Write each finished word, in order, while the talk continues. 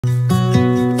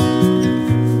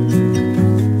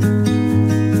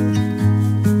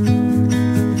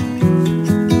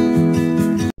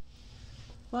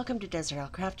welcome to Desert Isle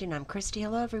Crafting. I'm Christy.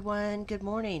 Hello everyone. Good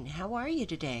morning. How are you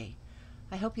today?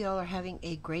 I hope you all are having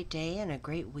a great day and a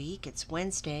great week. It's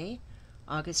Wednesday,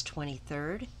 August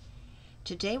 23rd.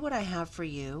 Today what I have for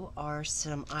you are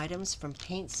some items from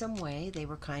Paint Some Way. They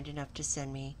were kind enough to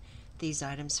send me these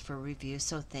items for review,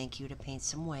 so thank you to Paint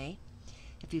Some Way.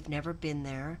 If you've never been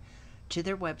there, to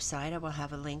their website, I will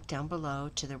have a link down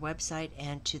below to their website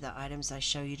and to the items I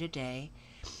show you today.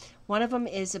 One of them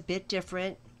is a bit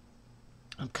different.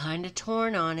 I'm kind of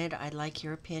torn on it. I'd like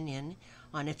your opinion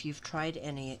on if you've tried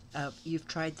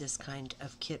this kind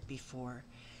of kit before.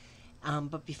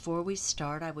 But before we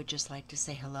start, I would just like to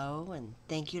say hello and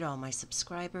thank you to all my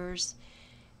subscribers.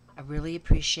 I really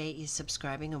appreciate you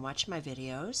subscribing and watching my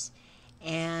videos.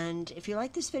 And if you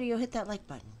like this video, hit that like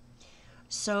button.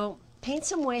 So Paint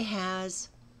Some Way has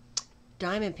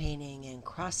diamond painting and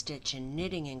cross stitch and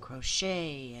knitting and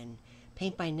crochet and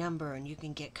paint by number, and you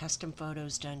can get custom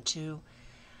photos done too.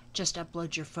 Just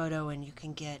upload your photo and you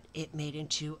can get it made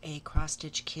into a cross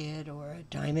stitch kit or a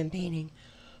diamond painting.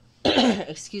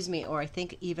 Excuse me, or I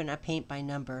think even a paint by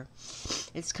number.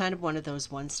 It's kind of one of those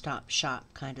one-stop shop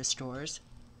kind of stores.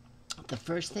 The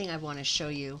first thing I want to show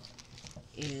you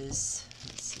is,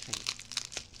 let's see if I can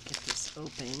get this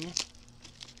open.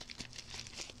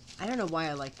 I don't know why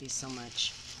I like these so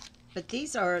much, but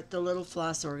these are the little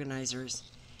floss organizers,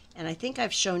 and I think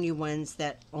I've shown you ones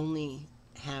that only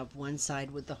have one side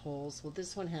with the holes. Well,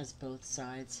 this one has both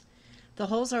sides. The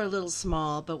holes are a little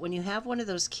small, but when you have one of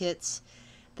those kits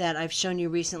that I've shown you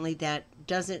recently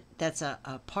that's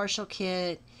a partial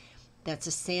kit, that's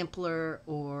a sampler,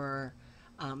 or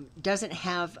doesn't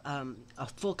have a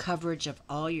full coverage of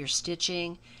all your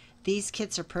stitching, these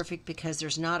kits are perfect because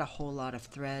there's not a whole lot of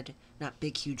thread, not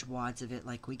big huge wads of it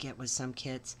like we get with some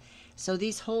kits. So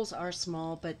these holes are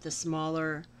small, but the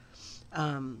smaller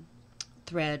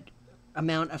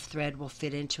amount of thread will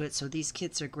fit into it, so these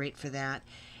kits are great for that.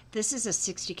 This is a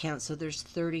 60 count, so there's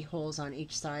 30 holes on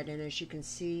each side, and as you can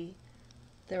see,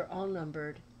 they're all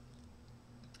numbered.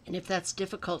 And if that's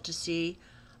difficult to see,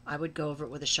 I would go over it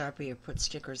with a Sharpie or put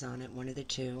stickers on it, one of the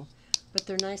two. But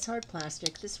they're nice hard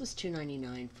plastic. This was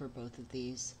 $2.99 for both of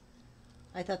these.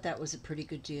 I thought that was a pretty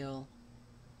good deal.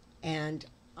 And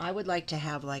I would like to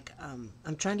have I'm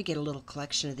trying to get a little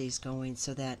collection of these going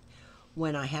so that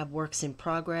when I have works in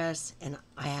progress and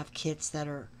I have kits that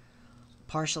are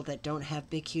partial that don't have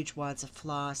big huge wads of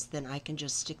floss, then I can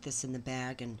just stick this in the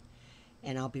bag and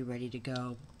I'll be ready to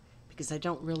go, because I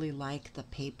don't really like the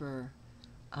paper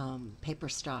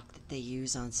stock that they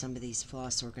use on some of these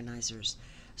floss organizers.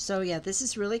 So yeah, this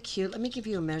is really cute. Let me give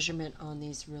you a measurement on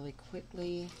these really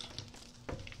quickly.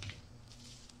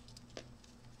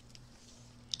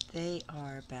 They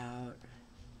are about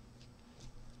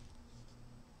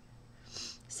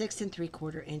 6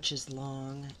 3/4 inches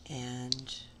long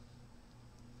and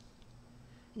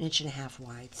 1.5 inches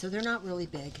wide. So they're not really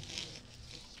big.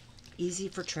 Easy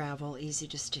for travel, easy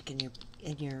to stick in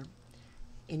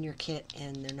your kit,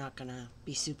 and they're not gonna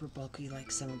be super bulky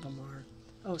like some of them are.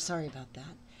 Oh, sorry about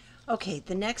that. Okay,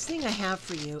 the next thing I have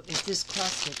for you is this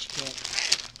cross stitch kit.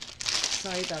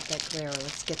 Sorry about that glare.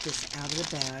 Let's get this out of the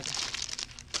bag.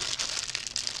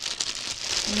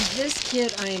 And this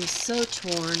kit I am so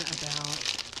torn about.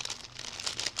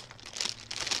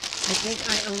 I think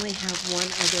I only have one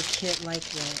other kit like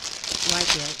it.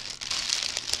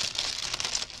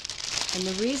 And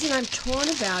the reason I'm torn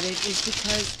about it is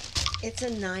because it's a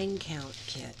 9 count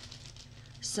kit.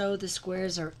 So the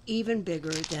squares are even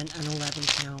bigger than an 11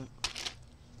 count.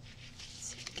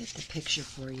 Let's get the picture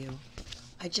for you.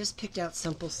 I just picked out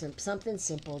something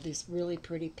simple, these really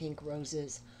pretty pink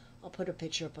roses. I'll put a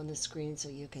picture up on the screen so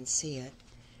you can see it.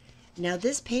 Now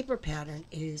this paper pattern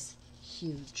is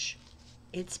huge.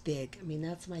 It's big. I mean,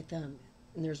 that's my thumb,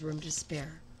 and there's room to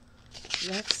spare.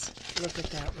 Let's look at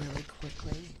that really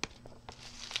quickly.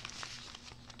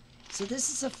 So this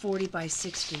is a 40 by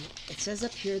 60. It says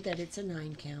up here that it's a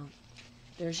 9 count.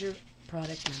 There's your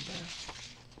product number.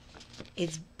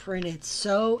 It's printed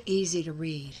so easy to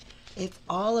read. If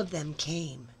all of them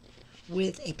came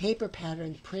with a paper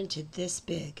pattern printed this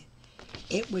big,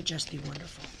 it would just be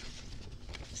wonderful.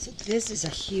 So this is a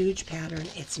huge pattern.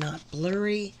 It's not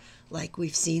blurry like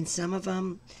we've seen some of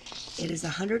them. It is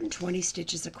 120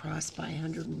 stitches across by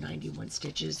 191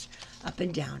 stitches up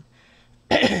and down.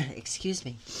 Excuse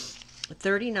me.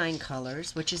 39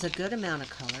 colors, which is a good amount of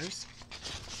colors.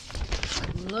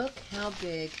 Look how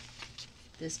big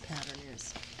this pattern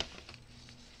is.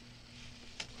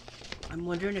 I'm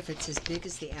wondering if it's as big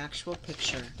as the actual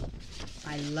picture.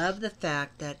 I love the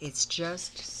fact that it's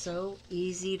just so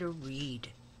easy to read.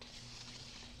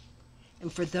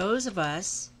 And for those of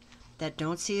us that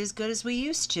don't see as good as we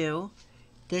used to,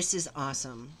 this is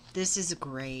awesome. This is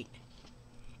great.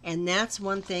 And that's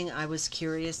one thing I was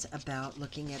curious about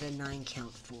looking at a 9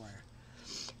 count for.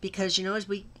 Because, you know,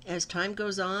 as time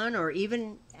goes on, or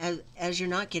even as you're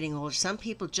not getting older, some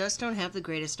people just don't have the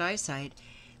greatest eyesight.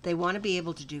 They want to be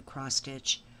able to do cross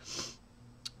stitch.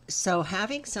 So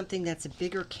having something that's a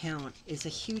bigger count is a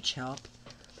huge help.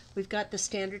 We've got the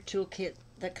standard toolkit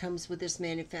that comes with this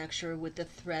manufacturer with the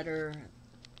threader,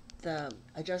 the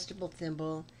adjustable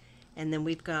thimble, and then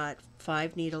we've got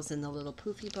 5 needles in the little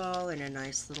poofy ball and a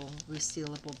nice little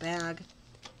resealable bag.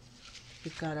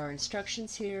 We've got our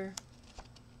instructions here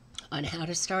on how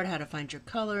to start, how to find your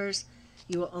colors.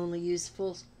 You will only use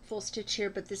full stitch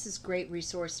here, but this is a great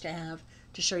resource to have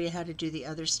to show you how to do the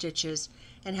other stitches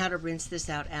and how to rinse this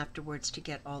out afterwards to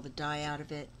get all the dye out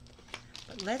of it.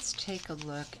 But let's take a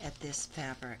look at this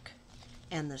fabric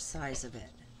and the size of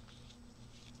it.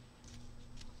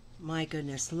 My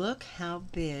goodness, look how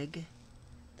big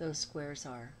those squares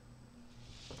are.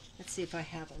 Let's see if I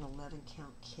have an 11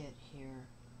 count kit here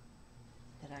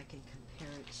that I can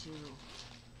compare it to.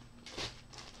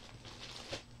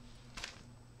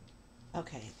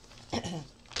 Okay.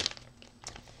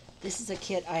 This is a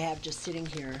kit I have just sitting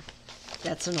here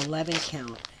that's an 11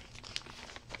 count,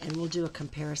 and we'll do a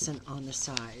comparison on the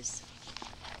size.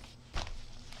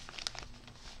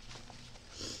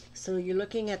 So you're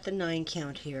looking at the 9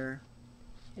 count here,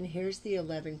 and here's the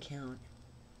 11 count.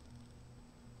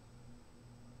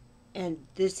 And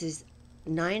this is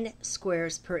 9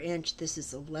 squares per inch. This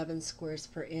is 11 squares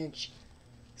per inch.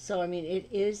 So, I mean, it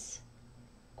is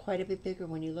quite a bit bigger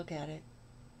when you look at it.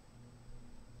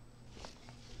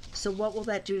 So what will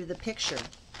that do to the picture?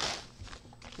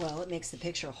 Well, it makes the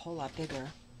picture a whole lot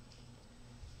bigger.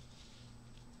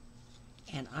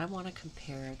 And I want to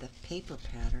compare the paper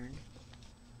pattern.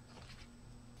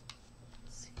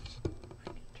 Let's see. I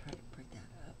can try to bring that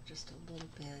up just a little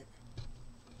bit.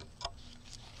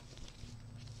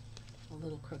 A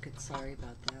little crooked, sorry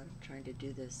about that. I'm trying to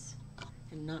do this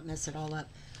and not mess it all up.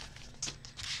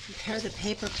 Compare the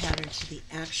paper pattern to the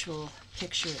actual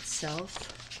picture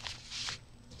itself.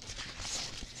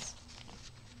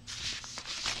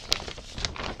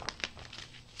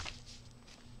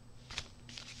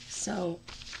 So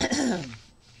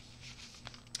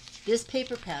this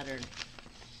paper pattern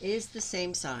is the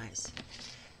same size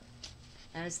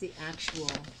as the actual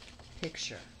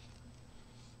picture.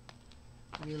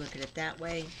 When you look at it that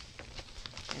way,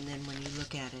 and then when you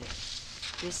look at it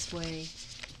this way,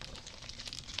 let's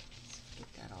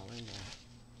get that all in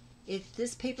there.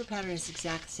 This paper pattern is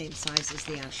exact the same size as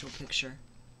the actual picture.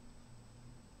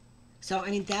 So,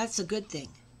 I mean, that's a good thing.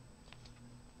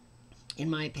 In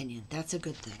my opinion, that's a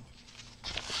good thing.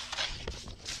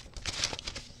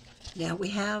 Now we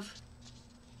have,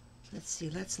 let's see,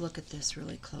 let's look at this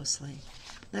really closely.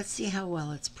 Let's see how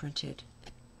well it's printed.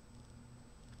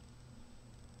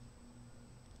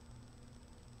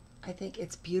 I think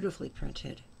it's beautifully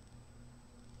printed.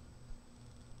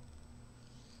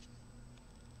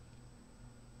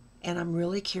 And I'm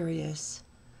really curious.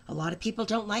 A lot of people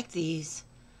don't like these,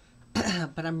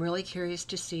 but I'm really curious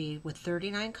to see, with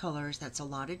 39 colors, that's a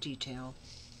lot of detail.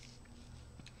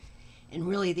 And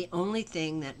really the only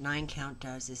thing that 9 count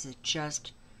does is it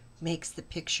just makes the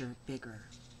picture bigger.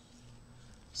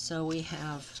 So we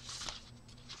have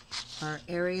our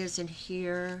areas in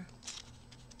here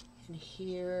and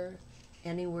here.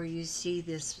 Anywhere you see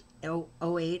this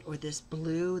 08 or this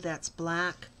blue, that's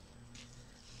black.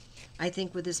 I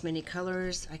think with this many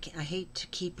colors, I hate to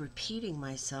keep repeating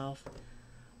myself,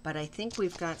 but I think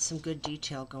we've got some good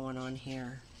detail going on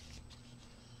here.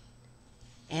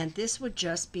 And this would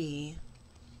just be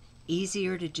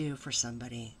easier to do for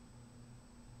somebody.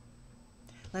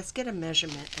 Let's get a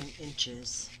measurement in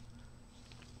inches.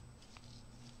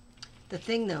 The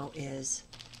thing though is,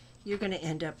 you're going to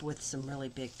end up with some really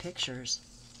big pictures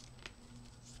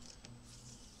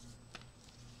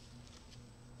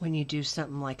when you do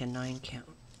something like a 9 count.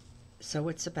 So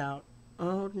it's about,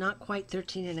 oh, not quite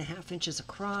 13.5 inches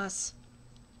across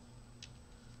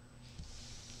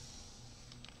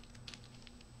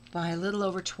by a little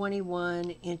over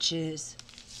 21 inches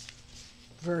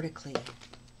vertically.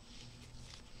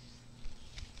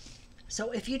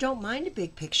 So if you don't mind a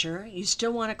big picture, you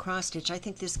still want to cross stitch, I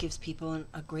think this gives people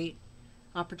a great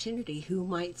opportunity who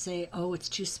might say, oh, it's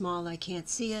too small, I can't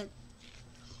see it.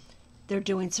 They're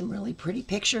doing some really pretty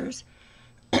pictures.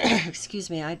 Excuse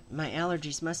me, my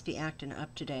allergies must be acting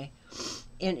up today.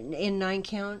 In 9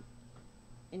 count,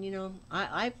 and you know,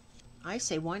 I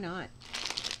say why not?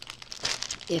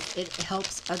 If it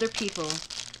helps other people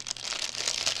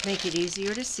make it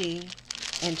easier to see,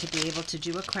 and to be able to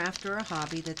do a craft or a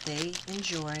hobby that they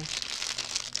enjoy,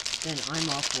 then I'm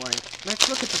all for it. Let's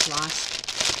look at the floss.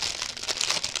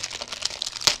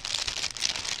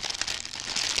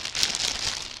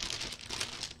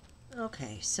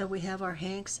 Okay, so we have our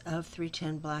hanks of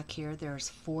 310 black here. There's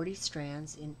 40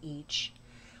 strands in each.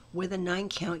 With a 9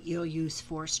 count, you'll use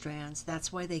 4 strands.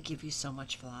 That's why they give you so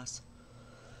much floss.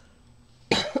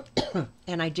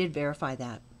 And I did verify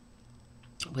that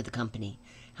with the company.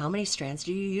 How many strands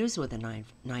do you use with a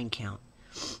 9 count?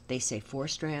 They say 4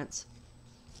 strands,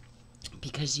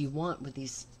 because you want, with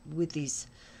these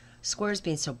squares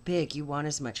being so big, you want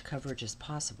as much coverage as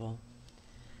possible.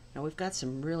 Now we've got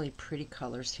some really pretty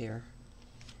colors here.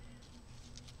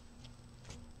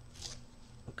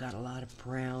 We've got a lot of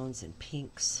browns and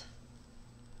pinks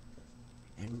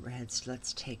and reds.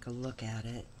 Let's take a look at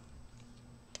it.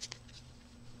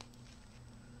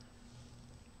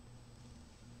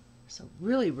 So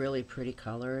really, really pretty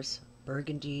colors.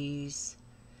 Burgundies,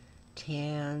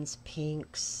 tans,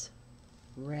 pinks,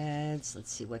 reds.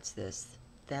 Let's see, what's this?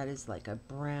 That is like a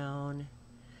brown.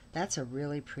 That's a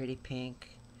really pretty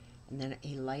pink. And then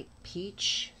a light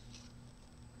peach.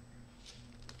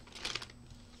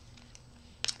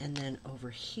 And then over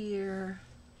here,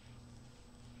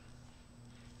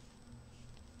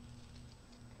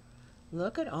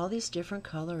 look at all these different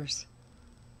colors.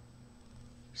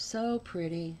 So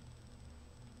pretty.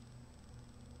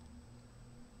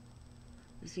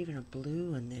 There's even a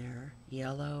blue in there,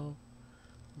 yellow,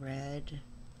 red.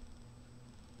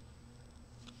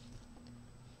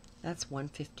 That's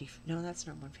 150. No, that's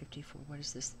not 154. What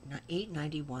is this? Not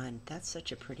 891. That's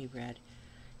such a pretty red.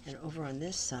 And over on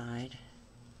this side,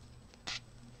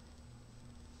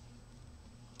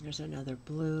 there's another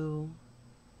blue.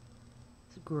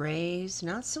 Grays,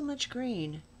 not so much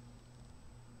green.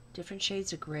 Different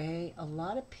shades of gray. A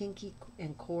lot of pinky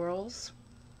and corals.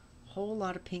 Whole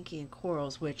lot of pinky and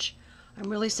corals, which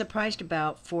I'm really surprised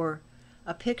about for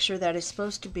a picture that is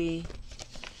supposed to be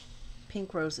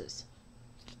pink roses.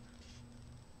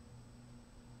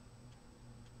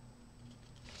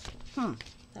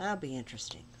 That'll be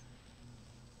interesting.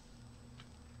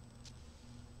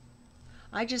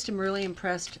 I just am really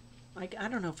impressed. I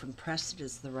don't know if impressed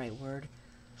is the right word,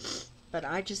 but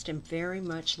I just am very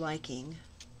much liking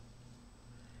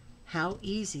how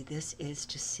easy this is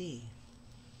to see.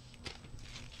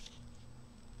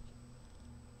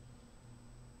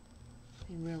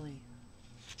 And really,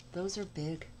 those are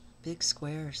big, big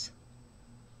squares.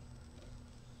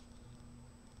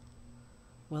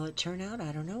 Will it turn out?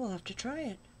 I don't know. We'll have to try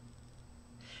it.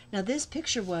 Now this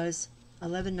picture was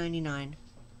 $11.99.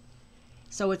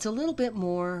 So it's a little bit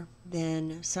more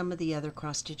than some of the other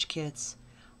cross-stitch kits.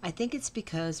 I think it's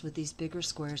because with these bigger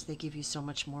squares they give you so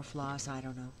much more floss. I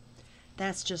don't know.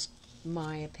 That's just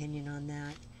my opinion on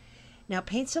that. Now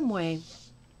Paint Some Way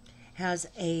has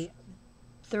a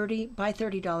buy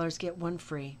 $30 get one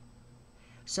free.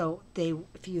 So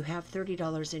if you have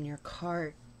 $30 in your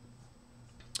cart,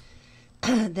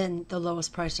 then the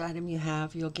lowest priced item you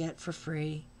have you'll get for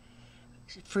free.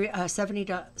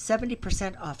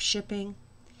 70% off shipping,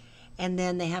 and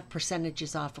then they have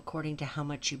percentages off according to how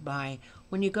much you buy.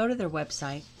 When you go to their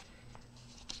website,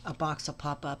 a box will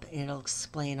pop up and it'll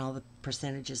explain all the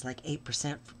percentages, like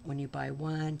 8% when you buy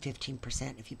 1,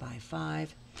 15% if you buy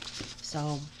 5.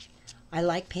 So I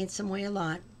like Paint Some Way a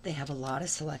lot. They have a lot of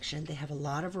selection. They have a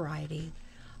lot of variety.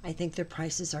 I think their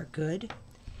prices are good.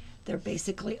 They're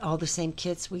basically all the same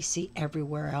kits we see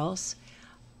everywhere else.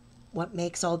 What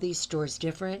makes all these stores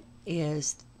different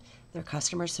is their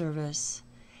customer service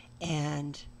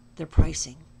and their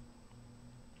pricing.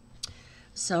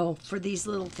 So for these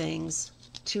little things,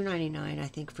 $2.99 I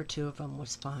think for 2 of them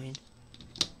was fine.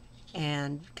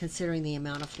 And considering the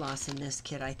amount of floss in this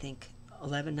kit, I think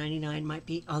 $11.99 might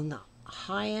be on the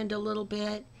high end a little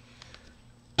bit.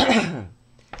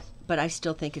 But I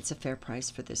still think it's a fair price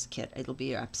for this kit. It'll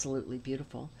be absolutely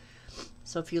beautiful.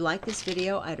 So if you like this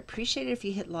video, I'd appreciate it if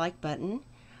you hit the like button.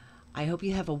 I hope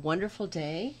you have a wonderful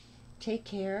day. Take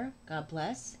care. God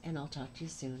bless. And I'll talk to you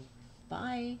soon.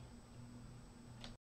 Bye.